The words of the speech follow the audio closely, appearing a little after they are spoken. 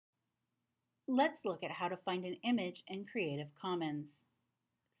Let's look at how to find an image in Creative Commons.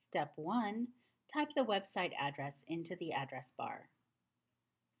 Step 1. Type the website address into the address bar.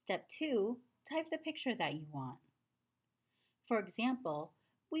 Step 2. Type the picture that you want. For example,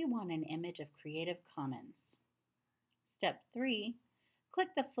 we want an image of Creative Commons. Step 3. Click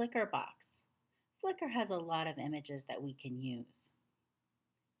the Flickr box. Flickr has a lot of images that we can use.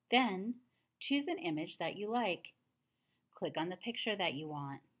 Then, choose an image that you like. Click on the picture that you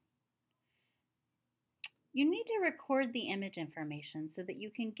want. You need to record the image information so that you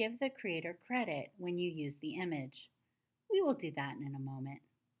can give the creator credit when you use the image. We will do that in a moment.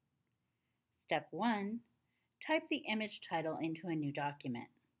 Step 1. Type the image title into a new document.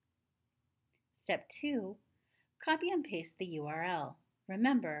 Step 2. Copy and paste the URL.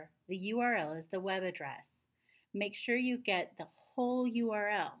 Remember, the URL is the web address. Make sure you get the whole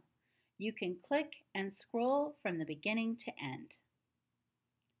URL. You can click and scroll from the beginning to end.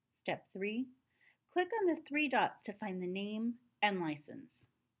 Step 3. Click on the 3 dots to find the name and license.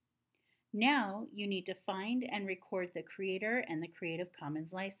 Now you need to find and record the creator and the Creative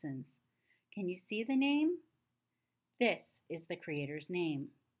Commons license. Can you see the name? This is the creator's name.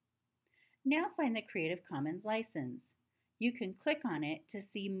 Now find the Creative Commons license. You can click on it to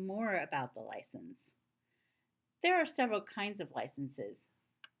see more about the license. There are several kinds of licenses.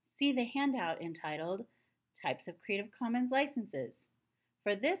 See the handout entitled Types of Creative Commons Licenses.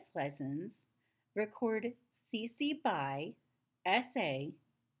 For this license, record CC BY SA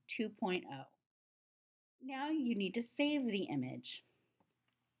 2.0. Now you need to save the image.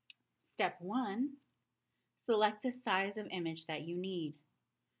 Step 1. Select the size of image that you need.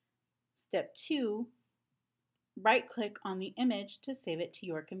 Step 2. Right-click on the image to save it to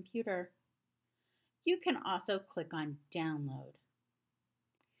your computer. You can also click on Download.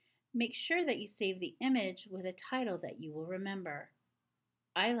 Make sure that you save the image with a title that you will remember.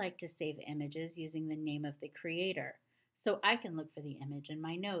 I like to save images using the name of the creator, so I can look for the image in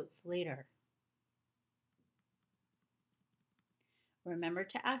my notes later. Remember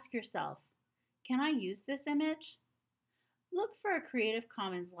to ask yourself, can I use this image? Look for a Creative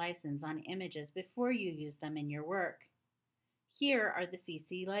Commons license on images before you use them in your work. Here are the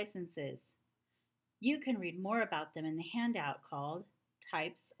CC licenses. You can read more about them in the handout called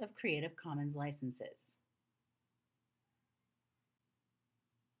Types of Creative Commons Licenses.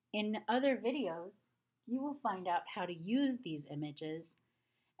 In other videos, you will find out how to use these images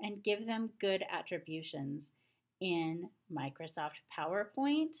and give them good attributions in Microsoft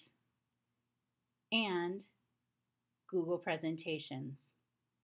PowerPoint and Google Presentations.